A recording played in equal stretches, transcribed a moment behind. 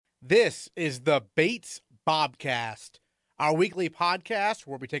This is the Bates Bobcast, our weekly podcast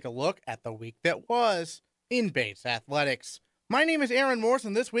where we take a look at the week that was in Bates athletics. My name is Aaron Morse,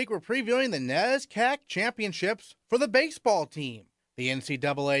 and this week we're previewing the NESCAC Championships for the baseball team. The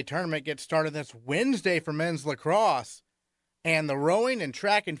NCAA tournament gets started this Wednesday for men's lacrosse, and the rowing and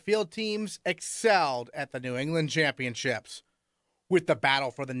track and field teams excelled at the New England Championships, with the battle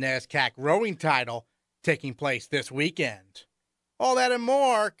for the NESCAC rowing title taking place this weekend. All that and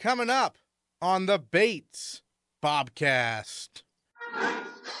more coming up on the Bates Bobcast.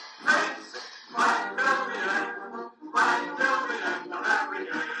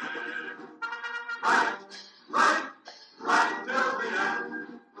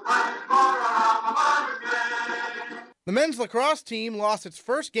 The men's lacrosse team lost its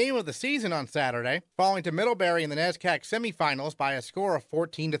first game of the season on Saturday, falling to Middlebury in the NESCAC semifinals by a score of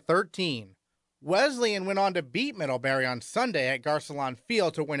 14-13. Wesleyan went on to beat Middlebury on Sunday at Garcelon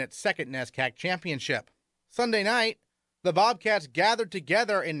Field to win its second NESCAC championship. Sunday night, the Bobcats gathered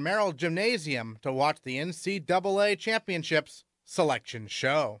together in Merrill Gymnasium to watch the NCAA Championships selection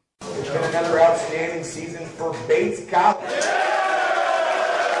show. It's been another outstanding season for Bates College.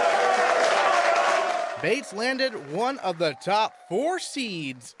 Bates landed one of the top 4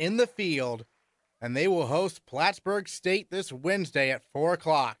 seeds in the field, and they will host Plattsburgh State this Wednesday at 4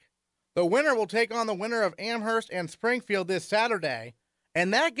 o'clock. The winner will take on the winner of Amherst and Springfield this Saturday,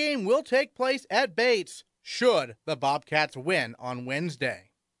 and that game will take place at Bates should the Bobcats win on Wednesday.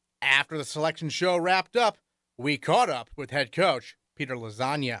 After the selection show wrapped up, we caught up with head coach Peter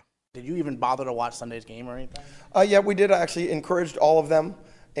Lasagna. Did you even bother to watch Sunday's game or anything? Yeah, we did. Actually encouraged all of them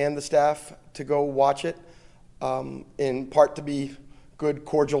and the staff to go watch it, in part to be good,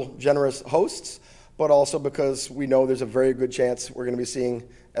 cordial, generous hosts, but also because we know there's a very good chance we're going to be seeing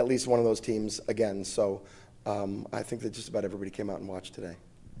at least one of those teams again. So I think that just about everybody came out and watched today.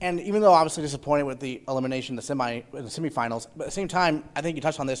 And even though obviously disappointed with the elimination in the semifinals, but at the same time, I think you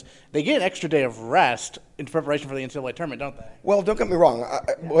touched on this, they get an extra day of rest in preparation for the NCAA tournament, don't they? Well, don't get me wrong.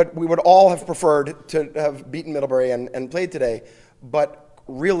 We would all have preferred to have beaten Middlebury and played today, but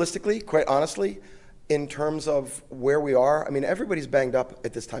realistically, quite honestly, in terms of where we are, I mean, everybody's banged up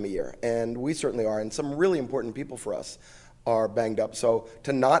at this time of year, and we certainly are, and some really important people for us are banged up. So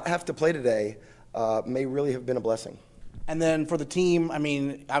to not have to play today may really have been a blessing. And then for the team, I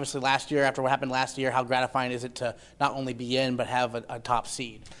mean, obviously last year, after what happened last year, how gratifying is it to not only be in, but have a top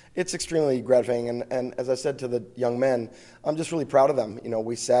seed? It's extremely gratifying, and as I said to the young men, I'm just really proud of them. You know,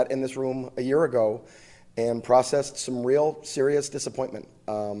 we sat in this room a year ago and processed some real serious disappointment.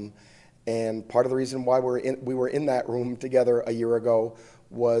 And part of the reason why we were in that room together a year ago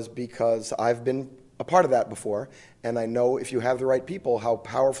was because I've been a part of that before, and I know if you have the right people, how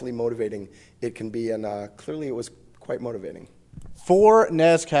powerfully motivating it can be, and clearly it was quite motivating. 4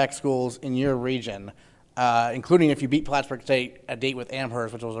 NESCAC schools in your region, including if you beat Plattsburgh State a date with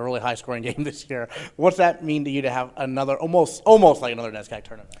Amherst, which was a really high-scoring game this year. What's that mean to you to have another, almost like another NESCAC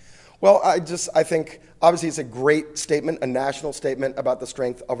tournament? Well, I think obviously it's a great statement, a national statement about the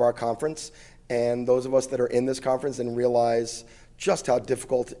strength of our conference, and those of us that are in this conference and realize just how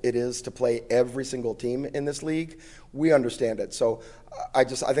difficult it is to play every single team in this league, we understand it. So I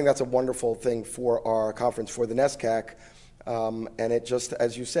think that's a wonderful thing for our conference, for the NESCAC. And it just,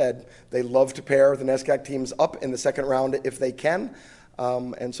 as you said, they love to pair the NESCAC teams up in the second round if they can.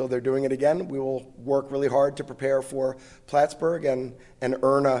 And so they're doing it again. We will work really hard to prepare for Plattsburgh and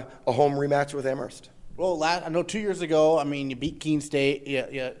earn a home rematch with Amherst. Well, I know 2 years ago, I mean, you beat Keene State,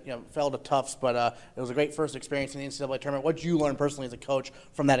 you fell to Tufts, but it was a great first experience in the NCAA tournament. What did you learn personally as a coach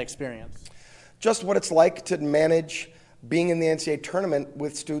from that experience? Just what it's like to manage being in the NCAA tournament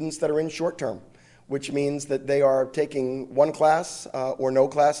with students that are in short term, which means that they are taking one class or no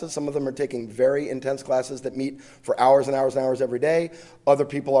classes. Some of them are taking very intense classes that meet for hours and hours and hours every day. Other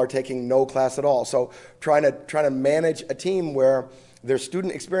people are taking no class at all. So trying to manage a team where their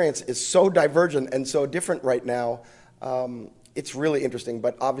student experience is so divergent and so different right now, it's really interesting.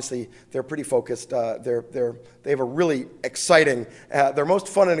 But obviously, they're pretty focused. They have a really exciting, their most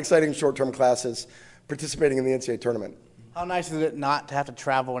fun and exciting short-term classes participating in the NCAA tournament. How nice is it not to have to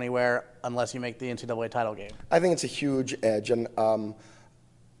travel anywhere unless you make the NCAA title game? I think it's a huge edge, and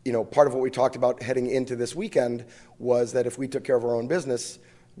part of what we talked about heading into this weekend was that if we took care of our own business,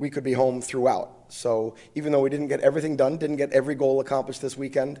 we could be home throughout. So even though we didn't get everything done, didn't get every goal accomplished this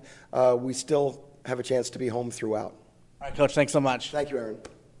weekend, we still have a chance to be home throughout. All right, Coach, thanks so much. Thank you, Aaron.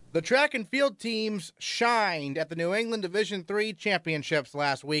 The track and field teams shined at the New England Division III Championships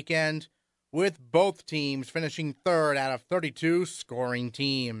last weekend, with both teams finishing third out of 32 scoring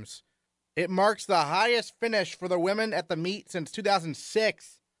teams. It marks the highest finish for the women at the meet since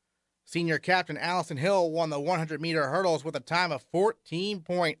 2006, Senior captain Allison Hill won the 100-meter hurdles with a time of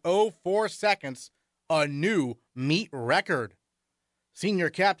 14.04 seconds, a new meet record. Senior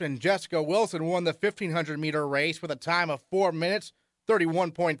captain Jessica Wilson won the 1,500-meter race with a time of 4 minutes,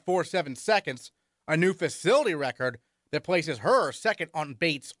 31.47 seconds, a new facility record that places her second on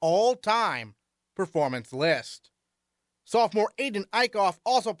Bates' all-time performance list. Sophomore Ayden Eickhoff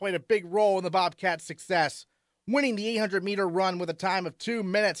also played a big role in the Bobcats' success, winning the 800-meter run with a time of 2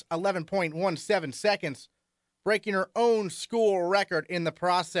 minutes, 11.17 seconds, breaking her own school record in the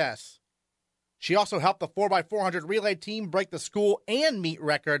process. She also helped the 4x400 relay team break the school and meet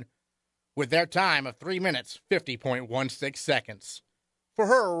record with their time of 3 minutes, 50.16 seconds. For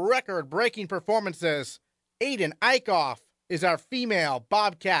her record-breaking performances, Ayden Eickhoff is our female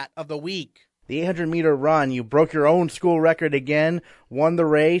Bobcat of the week. The 800-meter run, you broke your own school record again, won the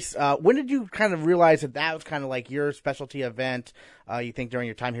race. When did you kind of realize that that was kind of like your specialty event, you think, during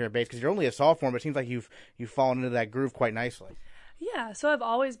your time here at Bates? Because you're only a sophomore, but it seems like you've fallen into that groove quite nicely. Yeah, so I've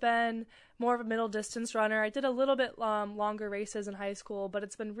always been more of a middle distance runner. I did a little bit longer races in high school, but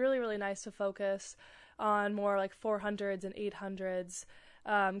it's been really, really nice to focus on more like 400s and 800s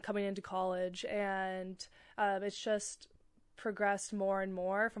coming into college. And it's just progressed more and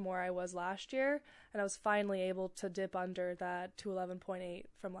more from where I was last year, and I was finally able to dip under that 211.8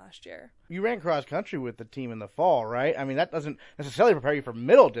 from last year. You ran cross country with the team in the fall, right? I mean, that doesn't necessarily prepare you for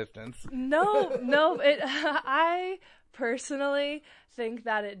middle distance. No, I personally think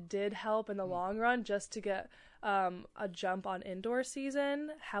that it did help in the long run just to get a jump on indoor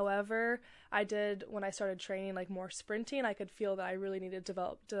season. However, when I started training like more sprinting, I could feel that I really needed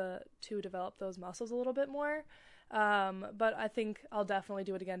to develop those muscles a little bit more. But I think I'll definitely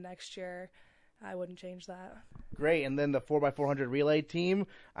do it again next year. I wouldn't change that. Great. And then the 4x400 relay team,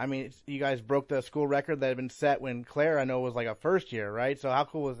 I mean, you guys broke the school record that had been set when Claire, I know, was like a first year, right? So how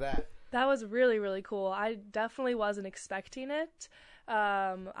cool was that? That was really, really cool. I definitely wasn't expecting it.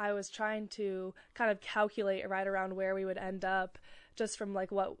 I was trying to kind of calculate right around where we would end up just from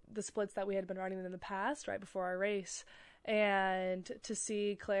like what the splits that we had been running in the past right before our race. And to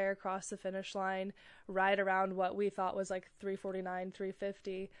see Claire cross the finish line right around what we thought was like 349,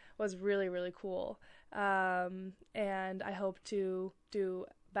 350 was really, really cool. And I hope to do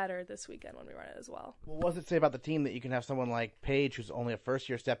better this weekend when we run it as well. Well, what does it say about the team that you can have someone like Paige, who's only a first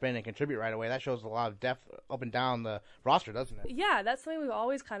year, step in and contribute right away? That shows a lot of depth up and down the roster, doesn't it? Yeah, that's something we've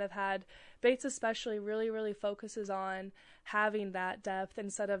always kind of had. Bates especially really, really focuses on having that depth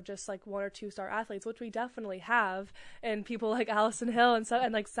instead of just like 1 or 2 star athletes, which we definitely have, and people like Allison Hill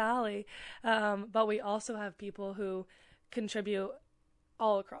and like Sally. But we also have people who contribute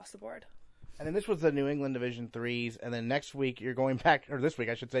all across the board. And then this was the New England Division IIIs, and then next week you're going back, or this week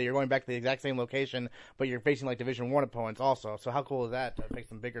I should say, you're going back to the exact same location, but you're facing like Division I opponents also. So how cool is that to face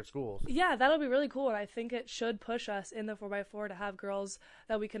some bigger schools? Yeah, that'll be really cool, and I think it should push us in the 4x4 to have girls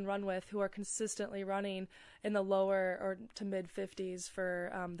that we can run with who are consistently running in the lower or to mid 50s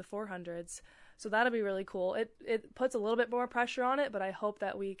for the 400s. So that'll be really cool. It puts a little bit more pressure on it, but I hope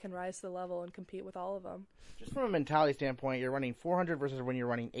that we can rise to the level and compete with all of them. Just from a mentality standpoint, you're running 400 versus when you're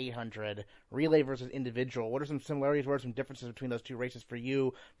running 800, relay versus individual. What are some similarities? What are some differences between those two races for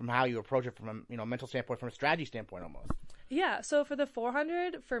you, from how you approach it from a mental standpoint, from a strategy standpoint almost? Yeah, so for the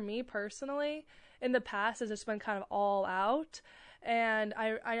 400, for me personally, in the past, it's just been kind of all out. And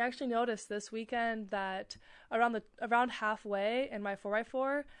I actually noticed this weekend that around halfway in my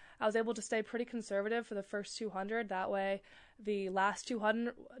 4x4, I was able to stay pretty conservative for the first 200. That way, the last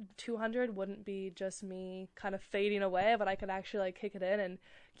 200 wouldn't be just me kind of fading away, but I could actually like kick it in and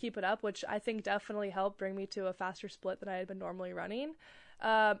keep it up, which I think definitely helped bring me to a faster split than I had been normally running.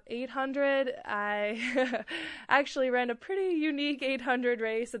 800, I actually ran a pretty unique 800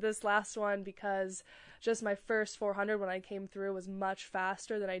 race at this last one because just my first 400 when I came through was much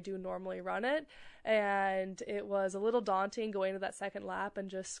faster than I do normally run it. And it was a little daunting going to that second lap and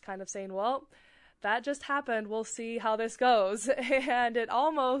just kind of saying, well, that just happened. We'll see how this goes. And it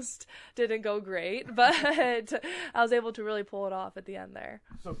almost didn't go great, but I was able to really pull it off at the end there.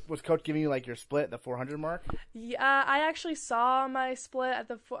 So was Coach giving you like your split at the 400 mark? Yeah, I actually saw my split at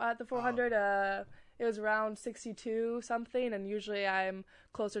the 400. It was around 62 something, and usually I'm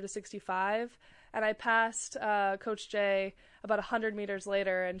closer to 65. And I passed Coach Jay about 100 meters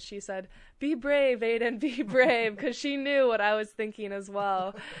later, and she said, "Be brave, Ayden, be brave," because she knew what I was thinking as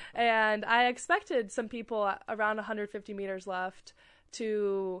well. And I expected some people around 150 meters left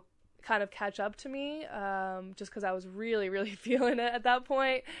to kind of catch up to me, just because I was really, really feeling it at that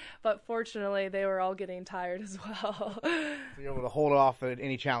point. But fortunately, they were all getting tired as well. So you're able to hold off at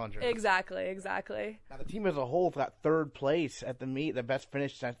any challenger. Exactly. Now, the team as a whole got third place at the meet, the best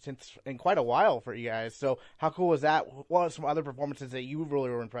finish since in quite a while for you guys. So how cool was that? What are some other performances that you really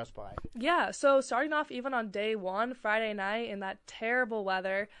were impressed by? Yeah, so starting off even on day one, Friday night, in that terrible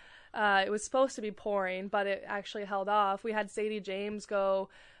weather, it was supposed to be pouring, but it actually held off. We had Sadie James go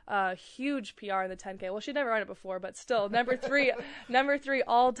huge PR in the 10K. Well, she'd never run it before, but still, number three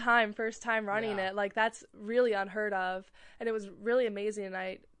all time, first time running it. Like, that's really unheard of, and it was really amazing. And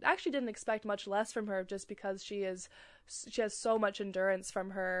I actually didn't expect much less from her, just because she has so much endurance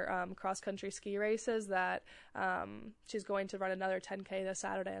from her cross country ski races that she's going to run another 10K this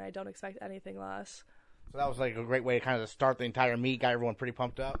Saturday, and I don't expect anything less. So that was like a great way to kind of start the entire meet, got everyone pretty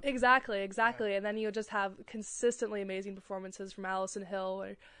pumped up. Exactly. And then you just have consistently amazing performances from Allison Hill,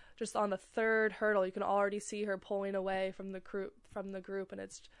 or just on the third hurdle, you can already see her pulling away from the group, and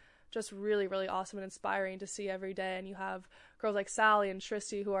it's just really, really awesome and inspiring to see every day. And you have girls like Sally and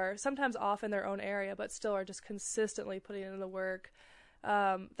Tristy, who are sometimes off in their own area, but still are just consistently putting in the work.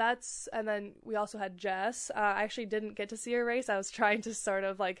 And then we also had Jess. I actually didn't get to see her race. I was trying to sort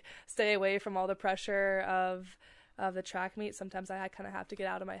of like stay away from all the pressure of the track meet. Sometimes I kind of have to get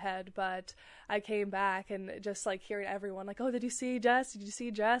out of my head, but I came back and just like hearing everyone like, oh, did you see Jess?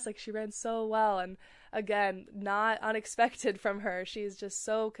 Like, she ran so well. And again, not unexpected from her. She's just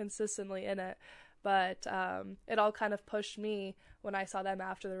so consistently in it. But it all kind of pushed me when I saw them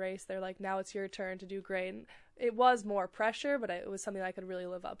after the race. They're like, now it's your turn to do great. And it was more pressure, but it was something I could really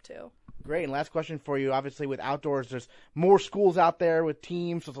live up to. Great. And last question for you. Obviously, with outdoors, there's more schools out there with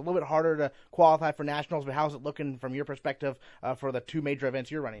teams, so it's a little bit harder to qualify for nationals. But how's it looking from your perspective for the two major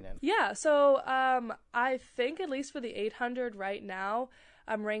events you're running in? Yeah, so I think at least for the 800 right now,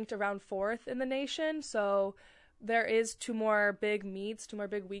 I'm ranked around 4th in the nation. So there is two more big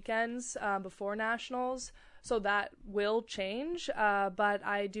weekends before nationals. So that will change. But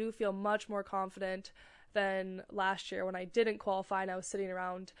I do feel much more confident than last year when I didn't qualify and I was sitting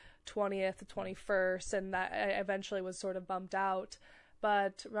around 20th to 21st, and that I eventually was sort of bumped out.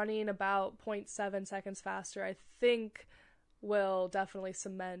 But running about 0.7 seconds faster, I think, will definitely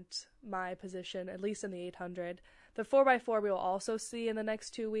cement my position, at least in the 800. The 4x4 we will also see in the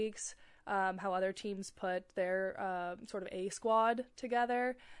next 2 weeks, how other teams put their sort of A squad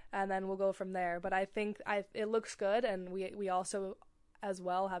together, and then we'll go from there. But I think it looks good, and we also as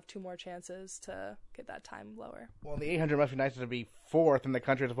well have 2 more chances to get that time lower. Well, the 800 must be nicer to be 4th in the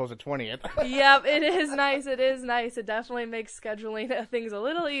country as opposed to 20th. Yep, it is nice. It definitely makes scheduling things a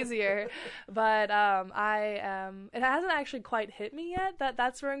little easier. But it hasn't actually quite hit me yet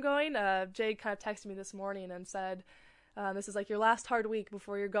that's where I'm going. Jade kind of texted me this morning and said, this is like your last hard week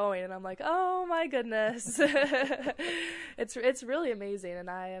before you're going. And I'm like, oh my goodness. It's really amazing, and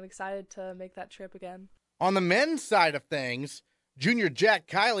I am excited to make that trip again. On the men's side of things, junior Jack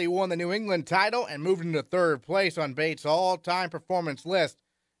Kiley won the New England title and moved into 3rd place on Bates' all-time performance list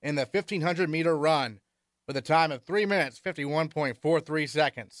in the 1,500-meter run with a time of 3 minutes, 51.43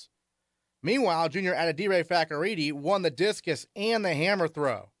 seconds. Meanwhile, junior Adedire Fakorede won the discus and the hammer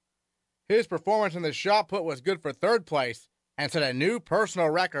throw. His performance in the shot put was good for 3rd place and set a new personal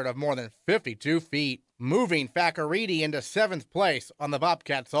record of more than 52 feet, moving Fakorede into 7th place on the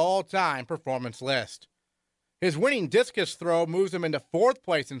Bobcats' all-time performance list. His winning discus throw moves him into 4th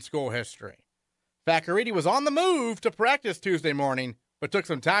place in school history. Fakorede was on the move to practice Tuesday morning, but took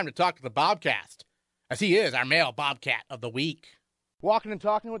some time to talk to the Bobcast, as he is our male Bobcat of the week. Walking and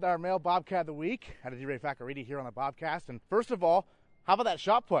talking with our male Bobcat of the week, Adedire Fakorede here on the Bobcast. And first of all, how about that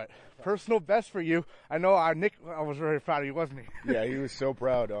shot put? Personal best for you. I know Nick was very proud of you, wasn't he? Yeah, he was so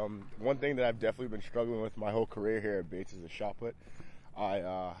proud. One thing that I've definitely been struggling with my whole career here at Bates is a shot put.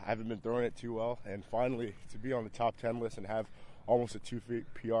 I haven't been throwing it too well, and finally to be on the top 10 list and have almost a 2-feet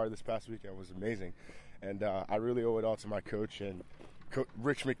PR this past weekend was amazing. And I really owe it all to my coach and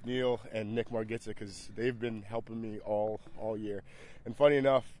Rich McNeil and Nick Margitza, because they've been helping me all year. And funny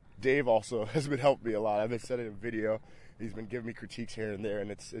enough, Dave also has been helping me a lot. I've been sending him video. He's been giving me critiques here and there,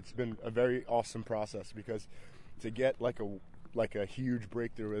 and it's been a very awesome process, because to get like a huge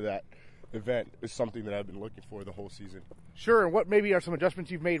breakthrough with that event is something that I've been looking for the whole season. Sure. What maybe are some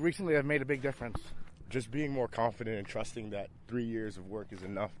adjustments you've made recently that have made a big difference? Just being more confident and trusting that 3 years of work is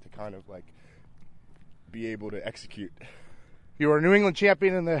enough to kind of like be able to execute. You were a New England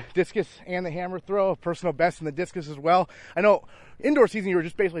champion in the discus and the hammer throw, personal best in the discus as well. I know indoor season you were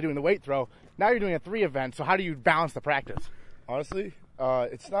just basically doing the weight throw. Now you're doing a 3 event, so how do you balance the practice? Honestly,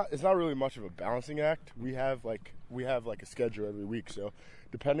 it's not really much of a balancing act. We have like a schedule every week, so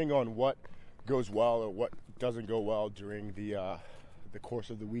depending on what goes well or what doesn't go well during the the course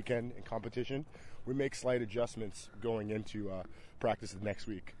of the weekend and competition, we make slight adjustments going into practice the next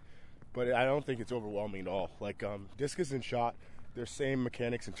week. But I don't think it's overwhelming at all. Like discus and shot, they're same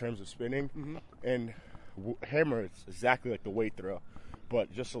mechanics in terms of spinning, and hammer is exactly like the weight throw,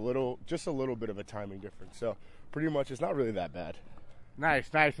 but just a little bit of a timing difference. So pretty much, it's not really that bad. Nice.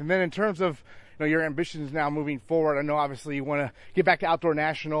 And then in terms of your ambitions now moving forward, I know obviously you want to get back to outdoor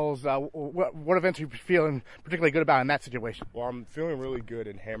nationals. What events are you feeling particularly good about in that situation? Well, I'm feeling really good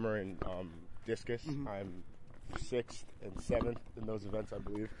in hammer and discus. I'm 6th and 7th in those events, I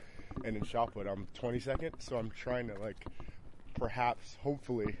believe. And in shot put, I'm 22nd. So I'm trying to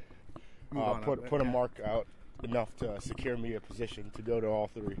hopefully put a mark out enough to secure me a position to go to all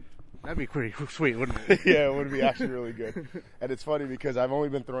 3. That'd be pretty sweet, wouldn't it? Yeah, it would be actually really good. And it's funny because I've only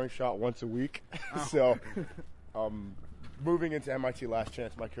been throwing shot once a week. So moving into MIT Last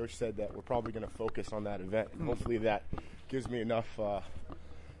Chance, my coach said that we're probably going to focus on that event. And hopefully that gives me enough for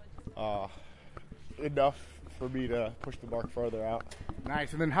me to push the mark further out.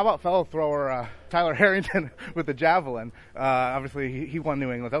 Nice. And then how about fellow thrower Tyler Harrington with the javelin? Obviously, he won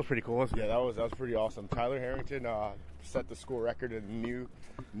New England. That was pretty cool, wasn't it? Yeah, that was pretty awesome. Tyler Harrington set the school record in the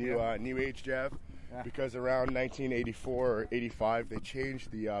new age jav, because around 1984 or 85 they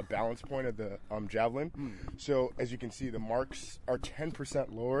changed the balance point of the javelin. So as you can see, the marks are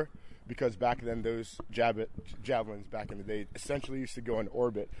 10% lower, because back then those javelins back in the day essentially used to go in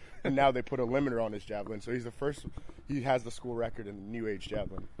orbit, and now they put a limiter on his javelin. So he has the school record in the new age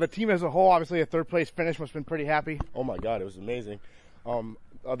javelin. The team as a whole, obviously a 3rd place finish, must have been pretty happy. Oh my God, it was amazing.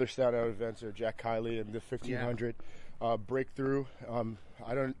 Other standout events are Jack Kiley and the 1500 breakthrough.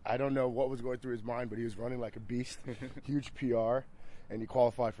 I don't know what was going through his mind, but he was running like a beast. Huge PR, and he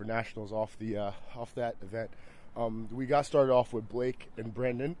qualified for nationals off that event. We got started off with Blake and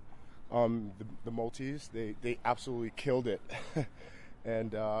Brendan, the Maltese. They absolutely killed it.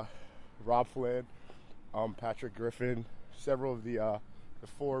 And Rob Flynn, Patrick Griffin, several of the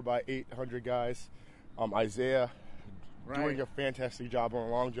 4x800 guys. Isaiah doing a fantastic job on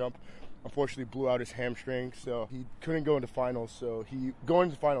a long jump. Unfortunately blew out his hamstring, so he couldn't go into finals. So going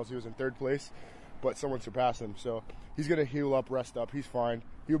into finals, he was in 3rd place, but someone surpassed him. So he's going to heal up, rest up. He's fine.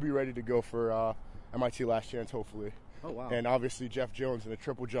 He'll be ready to go for MIT Last Chance, hopefully. Oh, wow. And obviously Jeff Jones in the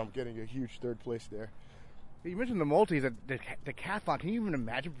triple jump getting a huge 3rd place there. You mentioned the Maltese, the decathlon. Can you even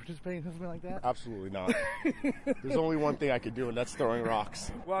imagine participating in something like that? Absolutely not. There's only one thing I could do, and that's throwing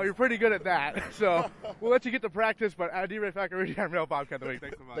rocks. Well, you're pretty good at that. So we'll let you get to practice, but Adedire Fakorede on Real Bobcast of the Week.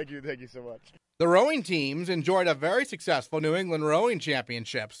 Thanks so much. Thank you so much. The rowing teams enjoyed a very successful New England Rowing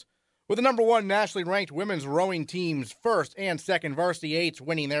Championships, with the number 1 nationally ranked women's rowing teams' 1st and 2nd varsity 8s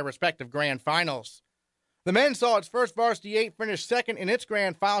winning their respective grand finals. The men saw its first varsity 8 finish 2nd in its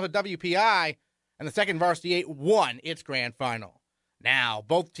grand final to WPI, and the 2nd varsity 8 won its grand final. Now,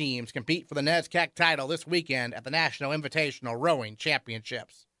 both teams compete for the NESCAC title this weekend at the National Invitational Rowing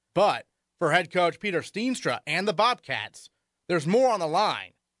Championships. But for head coach Peter Steenstra and the Bobcats, there's more on the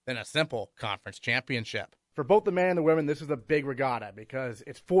line than a simple conference championship. For both the men and the women, this is a big regatta because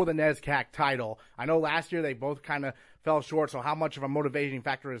it's for the NESCAC title. I know last year they both kind of fell short, so how much of a motivating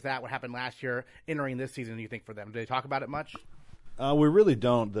factor is that, what happened last year, entering this season, do you think, for them? Do they talk about it much? We really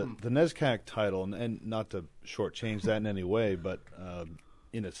don't. The NESCAC title, and not to shortchange that in any way, but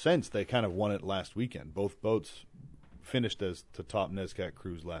in a sense, they kind of won it last weekend. Both boats finished as the top NESCAC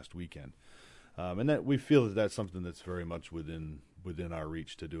crews last weekend. And that we feel that that's something that's very much within our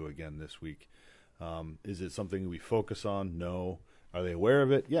reach to do again this week. Is it something we focus on? No. Are they aware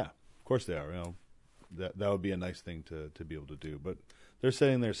of it? Yeah, of course they are. That would be a nice thing to be able to do. But they're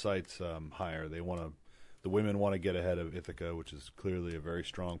setting their sights higher. The women want to get ahead of Ithaca, which is clearly a very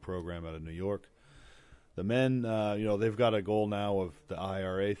strong program out of New York. The men, they've got a goal now of the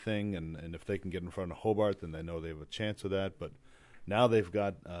IRA thing, and if they can get in front of Hobart, then they know they have a chance of that. But now they've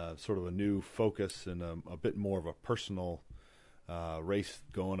got sort of a new focus and a bit more of a personal race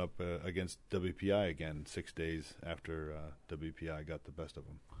going up against WPI again 6 days after WPI got the best of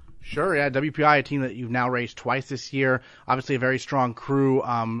them. Sure, yeah. WPI, a team that you've now raced twice this year. Obviously a very strong crew.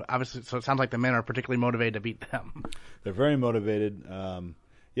 Obviously, so it sounds like the men are particularly motivated to beat them. They're very motivated.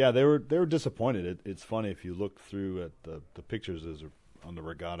 Yeah, they were disappointed. It's funny, if you look through at the pictures on the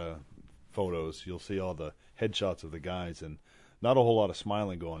regatta photos, you'll see all the headshots of the guys, and not a whole lot of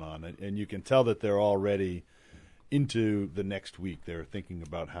smiling going on. And you can tell that they're already into the next week. They're thinking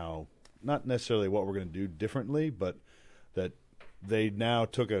about how, not necessarily what we're going to do differently, but that they now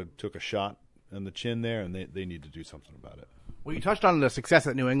took a shot on the chin there, and they need to do something about it. Well, you touched on the success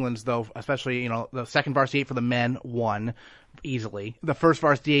at New England's, though, especially, the second varsity 8 for the men won easily. The first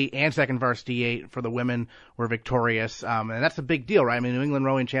varsity 8 and second varsity 8 for the women were victorious. And that's a big deal, right? I mean, New England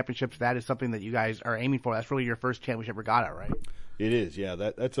Rowing Championships, that is something that you guys are aiming for. That's really your first championship regatta, right? It is, yeah.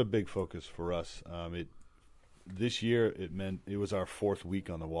 That's a big focus for us. This year, it meant it was our 4th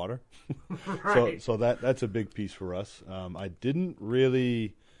week on the water. Right. So that's a big piece for us. I didn't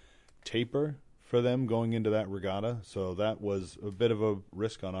really taper for them going into that regatta, so that was a bit of a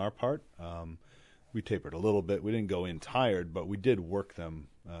risk on our part. We tapered a little bit. We didn't go in tired, but we did work them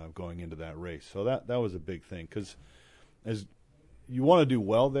going into that race. So that was a big thing, because as you want to do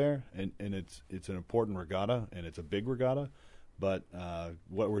well there, and it's an important regatta, and it's a big regatta, but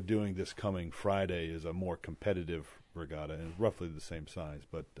what we're doing this coming Friday is a more competitive regatta, and roughly the same size,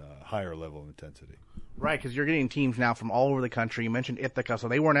 but higher level of intensity. Right, because you're getting teams now from all over the country. You mentioned Ithaca, so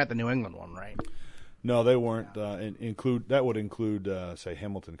they weren't at the New England one, right? No, they weren't. That would include, say,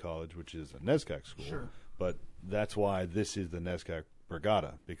 Hamilton College, which is a NESCAC school. Sure. But that's why this is the NESCAC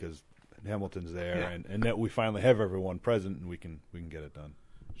regatta, because Hamilton's there, Yeah. and that we finally have everyone present, and we can get it done.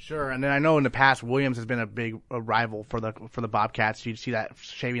 Sure, and then I know in the past Williams has been a big rival for the Bobcats. Do you see that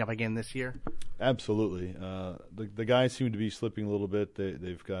shaping up again this year? Absolutely. The guys seem to be slipping a little bit.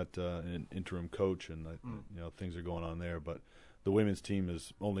 They've got an interim coach, and things are going on there. But the women's team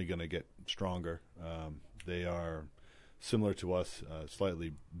is only going to get stronger. They are similar to us,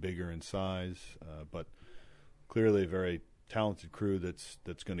 slightly bigger in size, but clearly a very talented crew that's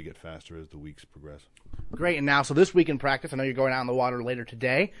going to get faster as the weeks progress. Great, and now, so this week in practice, I know you're going out on the water later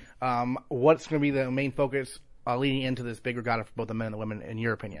today. What's going to be the main focus leading into this big regatta for both the men and the women, in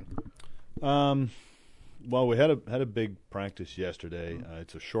your opinion? Well, we had a big practice yesterday.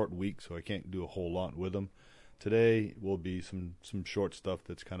 It's a short week, so I can't do a whole lot with them. Today will be some short stuff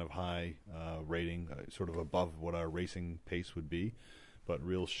that's kind of high rating, sort of above what our racing pace would be, but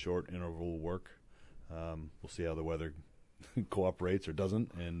real short interval work. We'll see how the weather cooperates or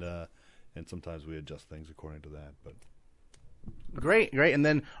doesn't, and sometimes we adjust things according to that. But Great. And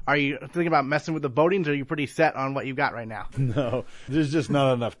then, are you thinking about messing with the boatings, or are you pretty set on what you've got right now? no, there's just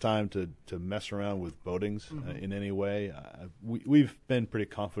not enough time to mess around with boatings in any way. We've been pretty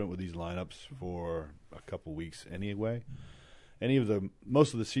confident with these lineups for a couple weeks anyway.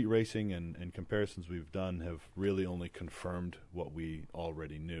 Most of the seat racing and comparisons we've done have really only confirmed what we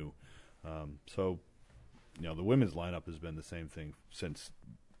already knew. So, the women's lineup has been the same thing since,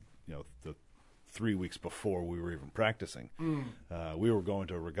 the 3 weeks before we were even practicing. We were going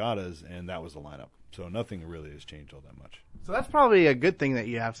to regattas, and that was the lineup. So nothing really has changed all that much. So that's probably a good thing that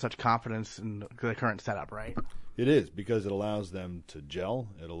you have such confidence in the current setup, right? It is, because it allows them to gel.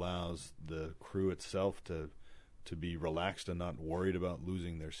 It allows the crew itself to be relaxed and not worried about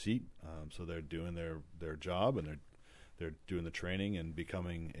losing their seat. So they're doing their job, and they're doing the training and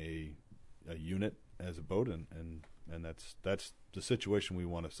becoming a unit as a boat, and that's the situation we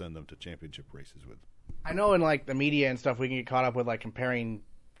want to send them to championship races with. I know in the media and stuff we can get caught up with comparing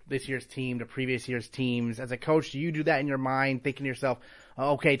this year's team to previous year's teams. As a coach, do you do that in your mind, thinking to yourself,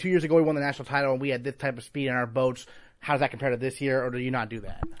 okay, 2 years ago we won the national title and we had this type of speed in our boats. How does that compare to this year, or do you not do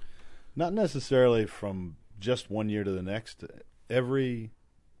that? Not necessarily from just 1 year to the next. Every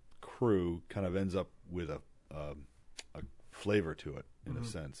crew kind of ends up with a flavor to it, in a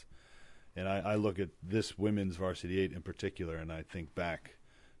sense. And I look at this women's varsity 8 in particular, and I think back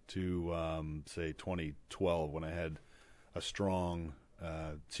to, say, 2012, when I had a strong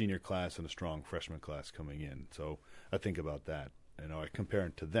senior class and a strong freshman class coming in. So I think about that. I compare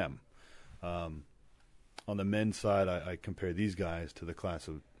it to them. On the men's side, I compare these guys to the class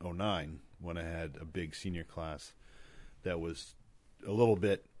of 2009, when I had a big senior class that was a little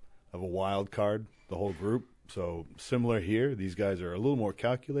bit of a wild card, the whole group. So similar here. These guys are a little more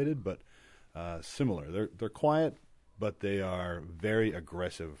calculated, but similar. They're quiet, but they are very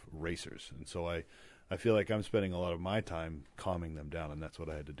aggressive racers. And so I feel like I'm spending a lot of my time calming them down, and that's what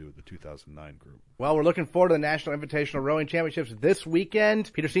I had to do with the 2009 group. Well, we're looking forward to the National Invitational Rowing Championships this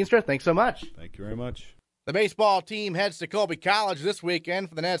weekend. Peter Steenstra, thanks so much. Thank you very much. The baseball team heads to Colby College this weekend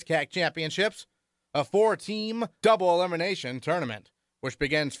for the NESCAC Championships, a 4-team double elimination tournament, which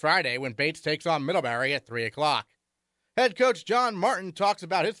begins Friday when Bates takes on Middlebury at 3 o'clock. Head coach John Martin talks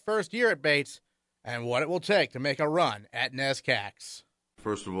about his first year at Bates and what it will take to make a run at NESCACs.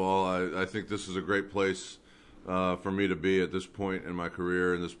 First of all, I think this is a great place for me to be at this point in my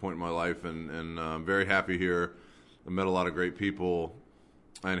career and this point in my life, and I'm very happy here. I met a lot of great people.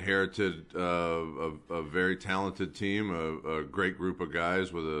 I inherited a very talented team, a great group of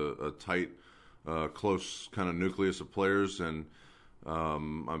guys with a tight, close kind of nucleus of players, and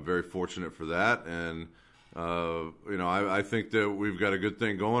I'm very fortunate for that. And I think that we've got a good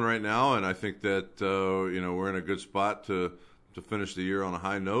thing going right now, and I think that we're in a good spot to finish the year on a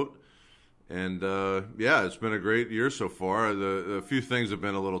high note. And it's been a great year so far. A few things have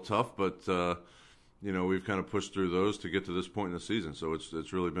been a little tough, but we've kind of pushed through those to get to this point in the season. So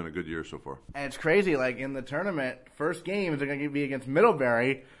it's really been a good year so far. And it's crazy. Like in the tournament, first games are going to be against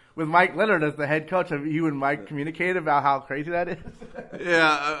Middlebury with Mike Leonard as the head coach. Have you and Mike communicated about how crazy that is?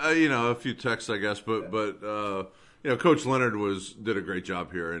 Yeah, a few texts, I guess, but Coach Leonard did a great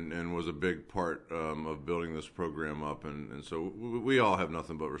job here and was a big part of building this program up, and so we all have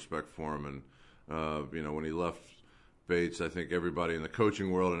nothing but respect for him. And when he left Bates, I think everybody in the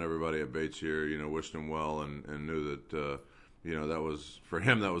coaching world and everybody at Bates here, wished him well and knew that that was for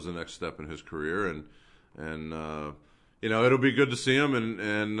him, that was the next step in his career, and it'll be good to see him,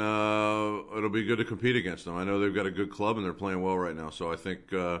 and it'll be good to compete against them. I know they've got a good club and they're playing well right now, so I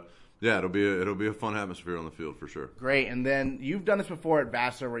think it'll be a fun atmosphere on the field for sure. Great. And then you've done this before at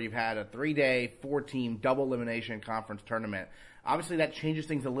Vassar, where you've had a 3-day, 4-team double elimination conference tournament. Obviously, that changes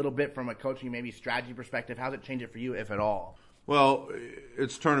things a little bit from a coaching, maybe strategy perspective. How's it change it for you, if at all? Well,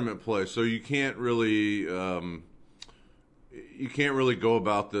 it's tournament play, so you can't really go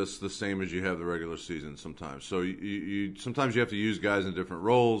about this the same as you have the regular season sometimes. So you sometimes you have to use guys in different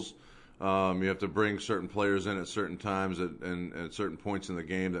roles. You have to bring certain players in at certain times and at certain points in the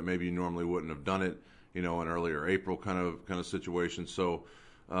game that maybe you normally wouldn't have done it, in earlier April kind of situation. So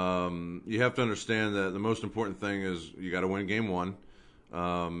you have to understand that the most important thing is you got to win game one,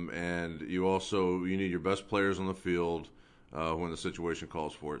 and you need your best players on the field when the situation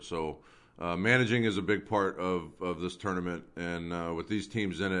calls for it. So managing is a big part of this tournament, and with these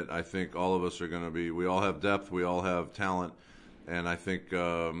teams in it, I think all of us are going to be. We all have depth, we all have talent. And I think,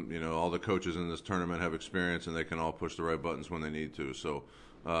 all the coaches in this tournament have experience, and they can all push the right buttons when they need to. So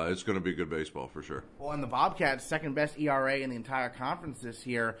it's going to be good baseball for sure. Well, and the Bobcats' second best ERA in the entire conference this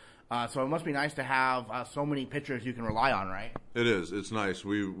year. So it must be nice to have so many pitchers you can rely on, right? It is. It's nice.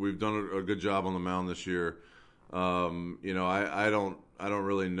 We've done a good job on the mound this year. I don't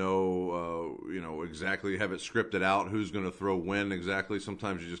really know, exactly have it scripted out who's going to throw when exactly.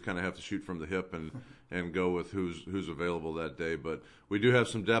 Sometimes you just kind of have to shoot from the hip and go with who's available that day. But we do have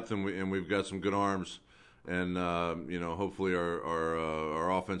some depth, and we've got some good arms, and hopefully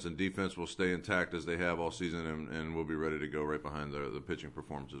our offense and defense will stay intact as they have all season, and we'll be ready to go right behind the pitching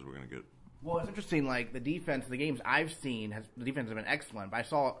performances we're going to get. Well, it's interesting, like the defense, the games I've seen, the defense has been excellent. But I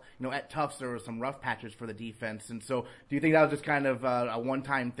saw, at Tufts there were some rough patches for the defense. And so do you think that was just kind of a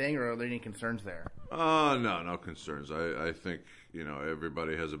one-time thing, or are there any concerns there? No concerns. I think,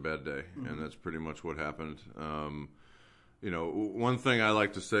 everybody has a bad day, and that's pretty much what happened. One thing I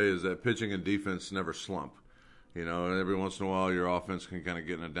like to say is that pitching and defense never slump. Every once in a while your offense can kind of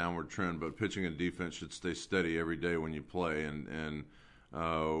get in a downward trend, but pitching and defense should stay steady every day when you play. And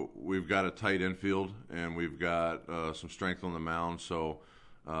we've got a tight infield, and we've got some strength on the mound, so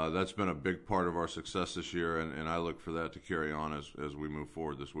that's been a big part of our success this year, and I look for that to carry on as we move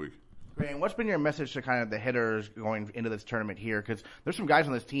forward this week. Great. And what's been your message to kind of the hitters going into this tournament here? Because there's some guys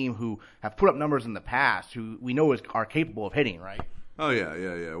on this team who have put up numbers in the past who we know are capable of hitting, right? Oh,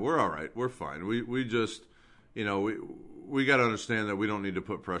 yeah. We're all right. We're fine. We just, we got to understand that we don't need to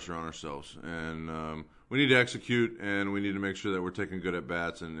put pressure on ourselves, and we need to execute, and we need to make sure that we're taking good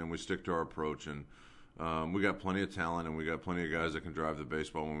at-bats and we stick to our approach. And we got plenty of talent, and we got plenty of guys that can drive the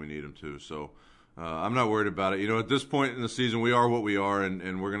baseball when we need them to. So I'm not worried about it. At this point in the season, we are what we are,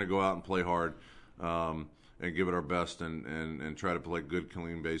 and we're going to go out and play hard and give it our best and try to play good,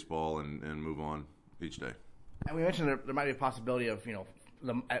 clean baseball and move on each day. And we mentioned there might be a possibility of,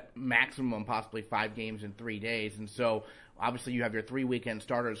 at maximum possibly 5 games in 3 days. And so obviously you have your 3 weekend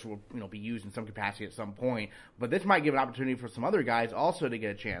starters who will be used in some capacity at some point. But this might give an opportunity for some other guys also to get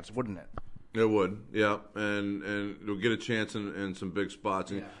a chance, wouldn't it? It would, yeah, and it'll get a chance in some big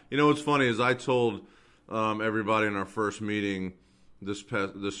spots. And what's funny is I told everybody in our first meeting this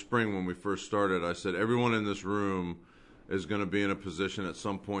spring when we first started, I said everyone in this room is going to be in a position at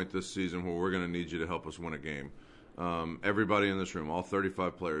some point this season where we're going to need you to help us win a game. Everybody in this room, all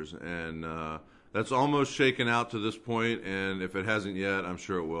 35 players, and that's almost shaken out to this point. And if it hasn't yet, I'm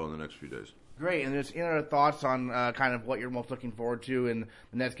sure it will in the next few days. Great, and just other thoughts on kind of what you're most looking forward to in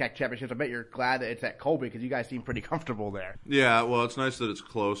the NESCAC Championships. I bet you're glad that it's at Colby because you guys seem pretty comfortable there. Yeah, well, it's nice that it's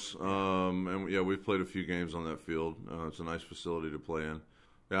close, and we've played a few games on that field. It's a nice facility to play in.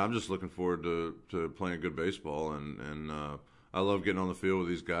 Yeah, I'm just looking forward to playing good baseball, and I love getting on the field with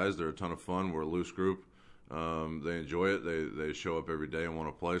these guys. They're a ton of fun. We're a loose group. They enjoy it. They show up every day and want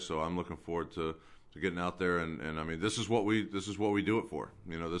to play. So I'm looking forward to getting out there, and I mean this is what we do it for.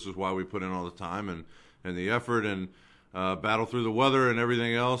 This is why we put in all the time and the effort and battle through the weather and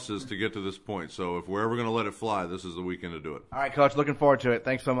everything else is to get to this point. So if we're ever going to let it fly, this is the weekend to do it. All right, Coach, looking forward to it.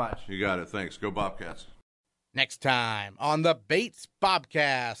 Thanks so much. You got it. Thanks. Go Bobcats. Next time on the Bates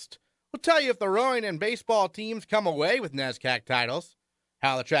Bobcast, we'll tell you if the rowing and baseball teams come away with NESCAC titles,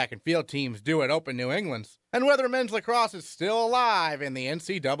 how the track and field teams do at Open New England's, and whether men's lacrosse is still alive in the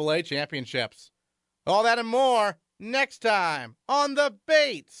NCAA Championships. All that and more next time on the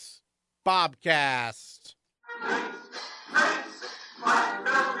Bates Bobcast. Bates, Bates,